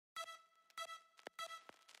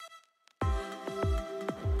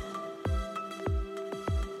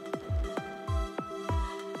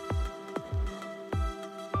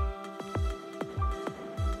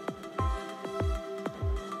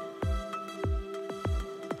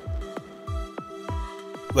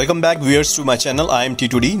Welcome back viewers to my channel. I am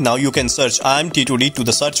T2D. Now you can search I am T2D to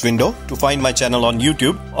the search window to find my channel on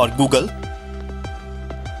YouTube or Google.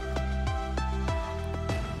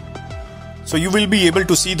 So you will be able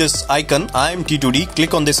to see this icon I am T2D.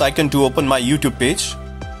 Click on this icon to open my YouTube page.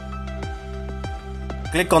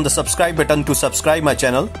 Click on the subscribe button to subscribe my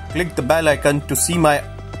channel. Click the bell icon to see my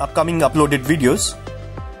upcoming uploaded videos.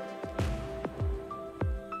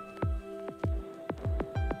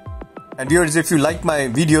 And viewers, if you like my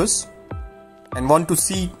videos and want to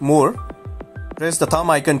see more, press the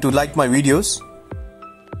thumb icon to like my videos.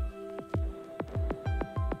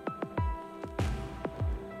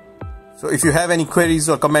 So if you have any queries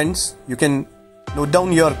or comments, you can note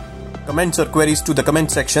down your comments or queries to the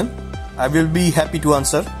comment section. I will be happy to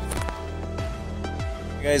answer.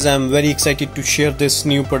 Guys, I'm very excited to share this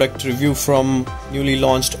new product review from newly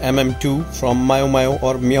launched MM2 from MiaoMiao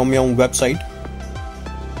or MiaoMiao website.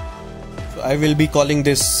 I will be calling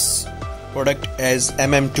this product as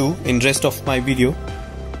MM2 in rest of my video.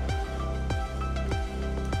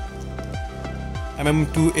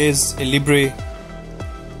 MM2 is a Libre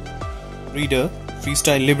reader,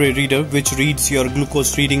 Freestyle Libre Reader, which reads your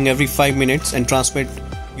glucose reading every 5 minutes and transmit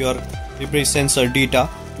your Libre sensor data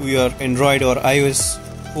to your Android or iOS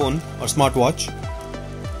phone or smartwatch.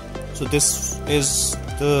 So this is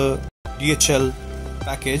the DHL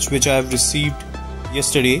package which I have received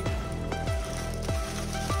yesterday.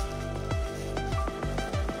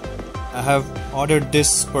 I have ordered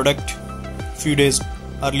this product a few days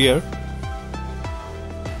earlier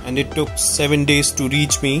and it took 7 days to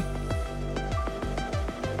reach me.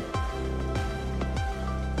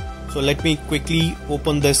 So let me quickly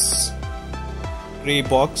open this grey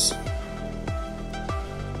box.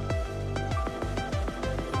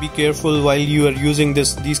 Be careful while you are using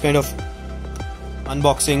these kind of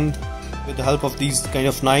unboxing with the help of these kind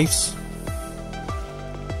of knives.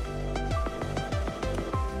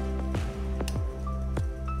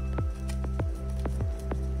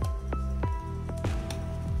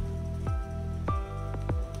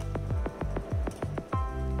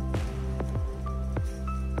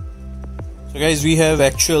 So guys, we have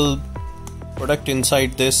actual product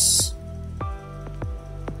inside this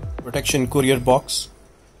protection courier box.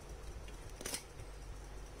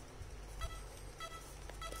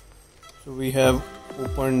 So we have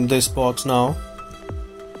opened this box now.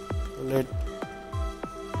 So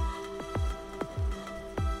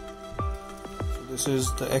this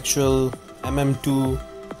is the actual MM2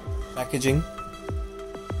 packaging.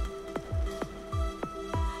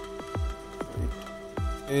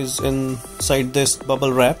 Is inside this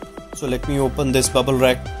bubble wrap. So let me open this bubble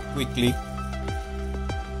wrap quickly.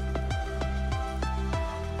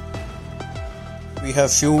 We have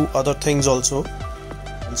few other things also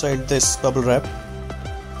inside this bubble wrap.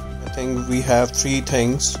 I think we have 3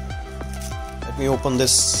 things. Let me open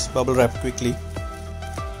this bubble wrap quickly.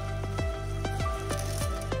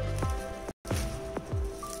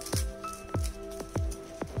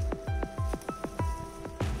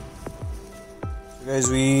 Guys,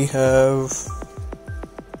 we have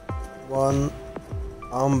one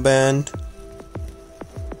armband.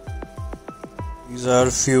 These are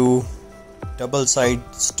few double side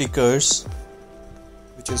stickers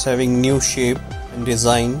which is having new shape and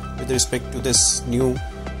design with respect to this new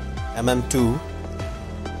MM2.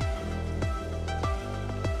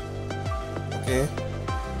 Okay,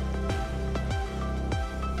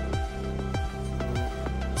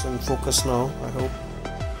 it's in focus now. I hope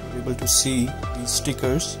you're able to see these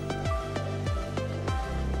stickers.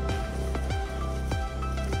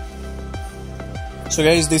 So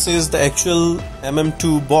guys, this is the actual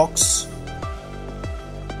MM2 box.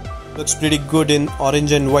 Looks pretty good in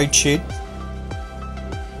orange and white shade.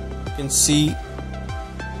 You can see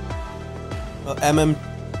a MM2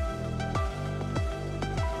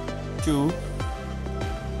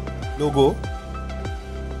 logo,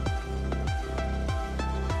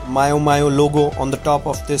 MiaoMiao logo on the top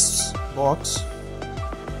of this box.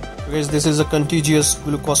 Guys, this is a contiguous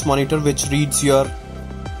glucose monitor which reads your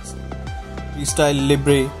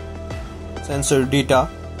FreeStyleLibre sensor data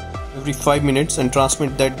every 5 minutes and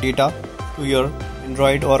transmit that data to your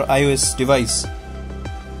Android or iOS device.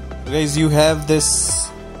 Guys, you have this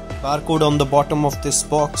barcode on the bottom of this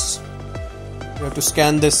box. You have to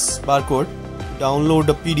scan this barcode, download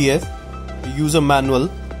a PDF, a user manual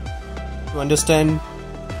to understand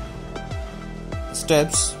the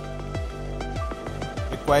steps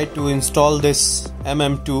required to install this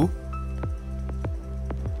MM2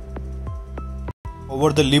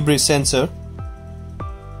 over the Libre sensor.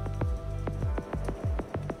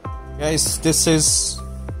 Guys, this is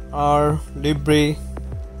our Libre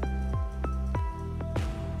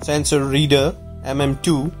sensor reader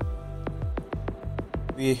MM2,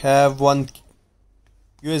 we have one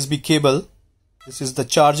USB cable. This is the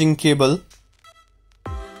charging cable.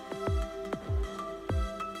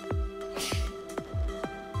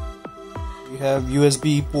 We have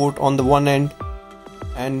USB port on the one end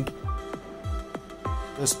and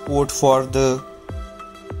this port for the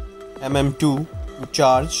MM2 to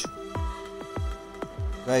charge.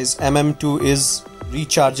 Guys, MM2 is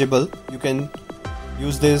rechargeable. You can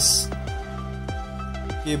use this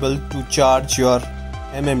cable to charge your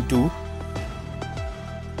MM2.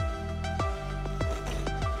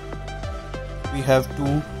 We have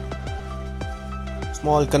two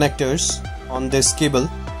small connectors on this cable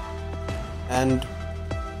and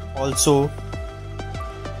also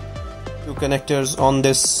two connectors on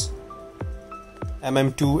this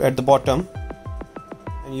MM2 at the bottom,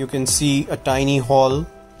 and you can see a tiny hole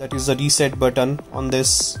that is a reset button on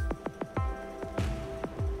this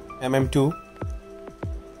MM2.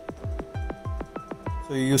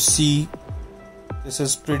 So you see this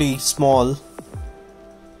is pretty small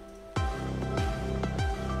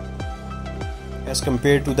as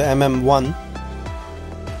compared to the MM1,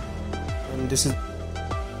 and this is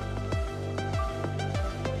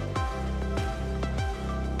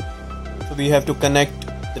so we have to connect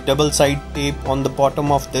the double side tape on the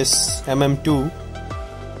bottom of this MM2.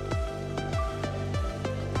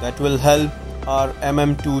 That will help our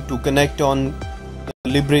MM2 to connect on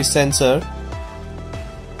the Libre sensor.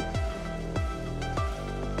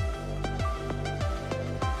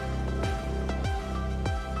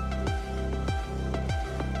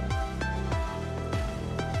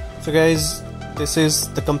 So guys, this is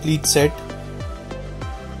the complete set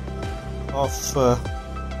of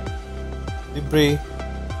Libre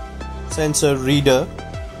sensor reader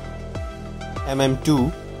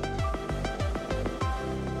MM2.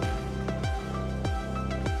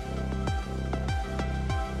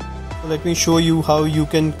 So let me show you how you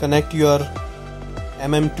can connect your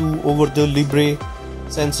MM2 over the Libre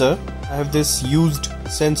sensor. I have this used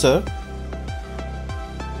sensor.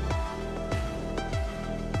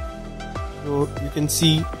 So you can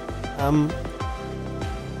see I'm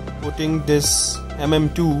putting this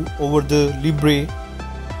MM2 over the Libre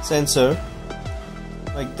sensor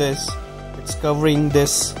like this. It's covering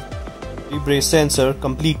this Libre sensor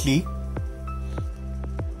completely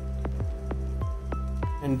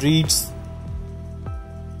and reads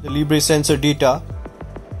the Libre sensor data.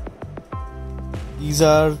 These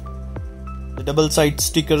are the double side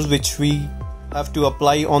stickers which we have to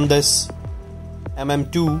apply on this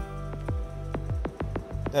MM2.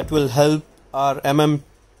 That will help our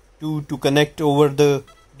MM2 to connect over the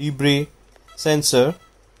Libre sensor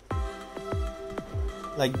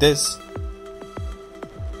like this.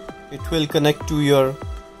 It will connect to your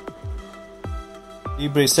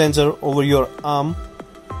Libre sensor over your arm.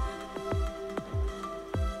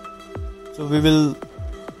 So we will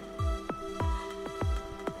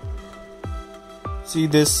see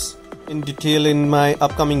this in detail in my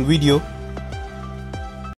upcoming video.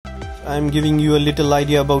 I am giving you a little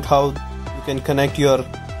idea about how you can connect your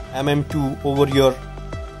MM2 over your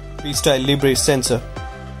FreeStyleLibre sensor.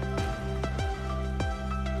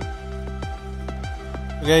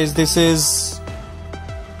 So guys, this is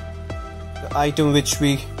the item which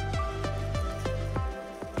we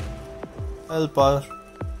help our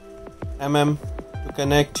MM to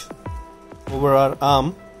connect over our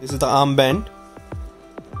arm. This is the armband.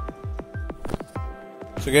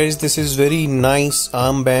 So guys, this is very nice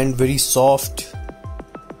armband, very soft,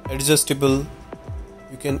 adjustable.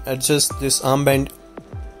 You can adjust this armband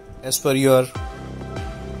as per your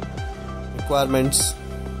requirements.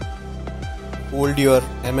 Hold your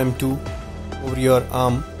MM2 over your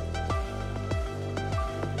arm.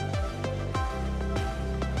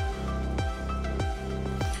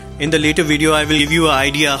 In the later video, I will give you an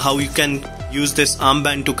idea how you can use this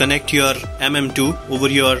armband to connect your MM2 over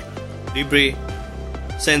your Libre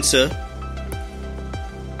sensor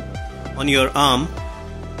on your arm.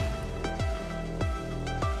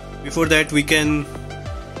 Before that, we can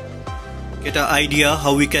get an idea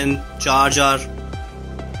how we can charge our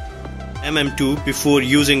MM2 before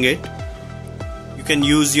using it. You can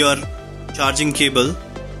use your charging cable.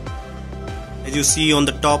 As you see on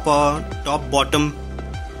the top bottom,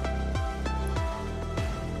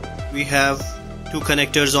 we have two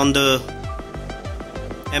connectors on the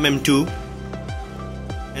MM2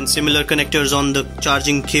 and similar connectors on the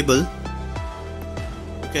charging cable.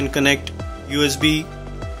 You can connect USB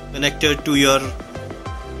connector to your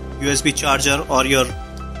USB charger or your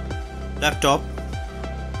laptop,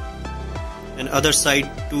 and other side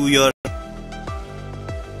to your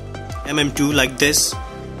MM2 like this.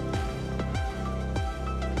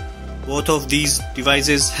 Both of these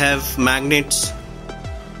devices have magnets.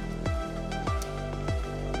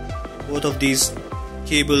 Both of these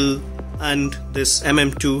cable and this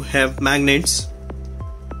MM2 have magnets,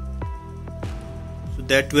 so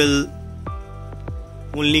that will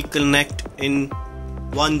only connect in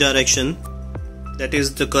one direction, that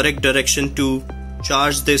is the correct direction to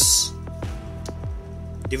charge this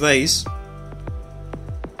device.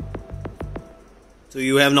 So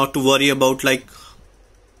you have not to worry about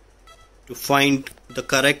to find the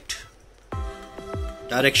correct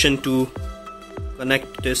direction to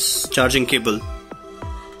connect this charging cable.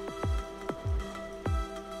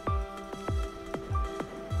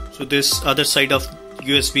 So this other side of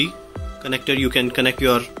USB connector, you can connect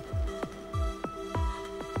your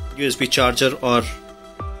USB charger or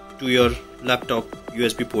to your laptop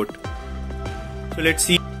USB port. So let's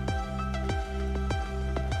see.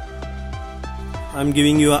 I'm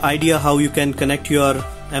giving you an idea how you can connect your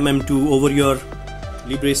MM2 over your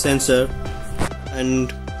Libre sensor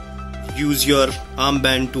and use your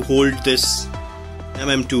armband to hold this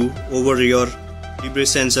MM2 over your Libre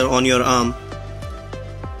sensor on your arm.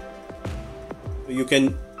 You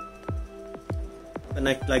can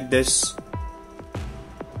connect like this.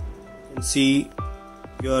 You can see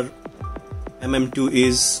your MM2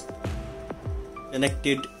 is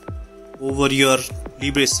connected over your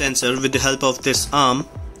Libre sensor with the help of this arm.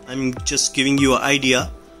 I'm just giving you an idea.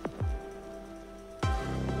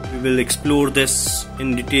 We will explore this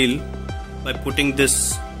in detail by putting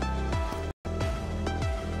this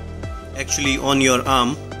actually on your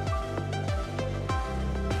arm.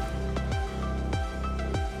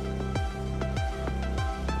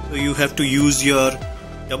 So you have to use your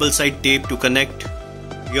double side tape to connect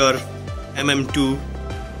your MM2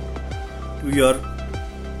 to your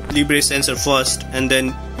Libre sensor first, and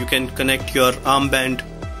then you can connect your armband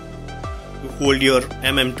to hold your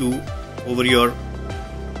MM2 over your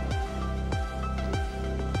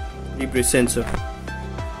Libre sensor.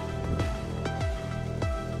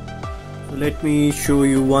 So let me show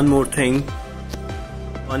you one more thing,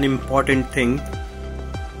 one important thing.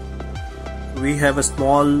 We have a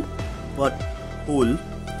small butt hole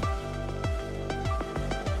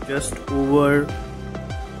just over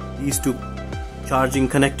these two charging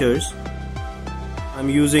connectors. I'm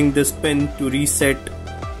using this pin to reset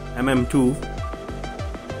MM2.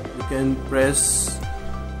 You can press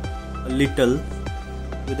a little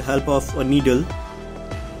with the help of a needle.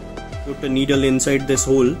 Put a needle inside this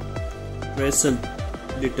hole, press a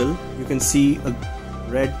little. You can see a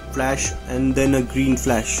red flash and then a green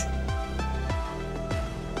flash.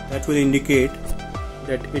 That will indicate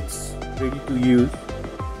that it's ready to use.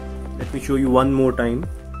 Let me show you one more time.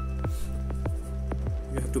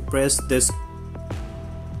 You have to press this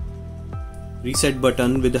reset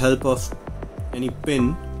button with the help of any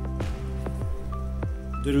pin.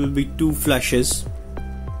 There will be two flashes,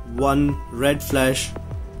 one red flash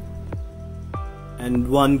and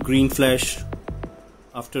one green flash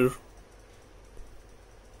after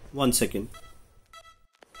 1 second.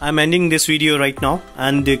 I'm ending this video right now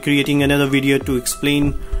and creating another video to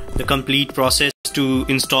explain the complete process to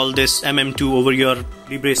install this MM2 over your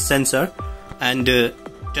Libre sensor and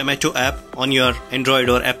Tomato app on your Android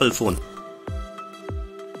or Apple phone.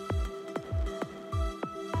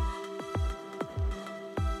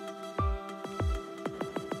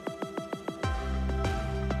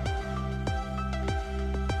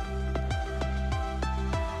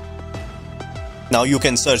 Now you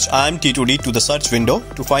can search IMT2D to the search window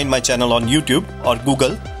to find my channel on YouTube or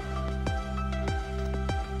Google.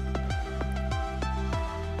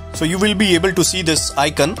 So you will be able to see this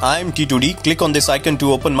icon IMT2D. Click on this icon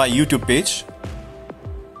to open my YouTube page.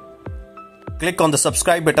 Click on the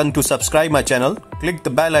subscribe button to subscribe my channel. Click the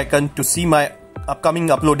bell icon to see my upcoming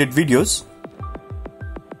uploaded videos.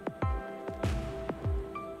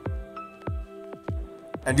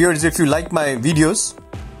 And viewers, if you like my videos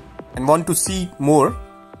and want to see more,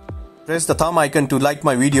 press the thumb icon to like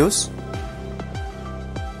my videos.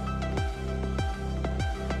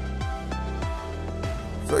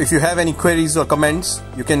 So if you have any queries or comments,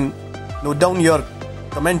 you can note down your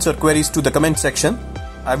comments or queries to the comment section.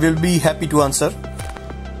 I will be happy to answer.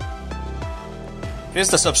 Press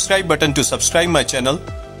the subscribe button to subscribe my channel.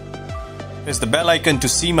 Press the bell icon to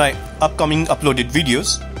see my upcoming uploaded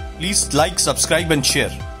videos. Please like, subscribe and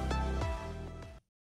share.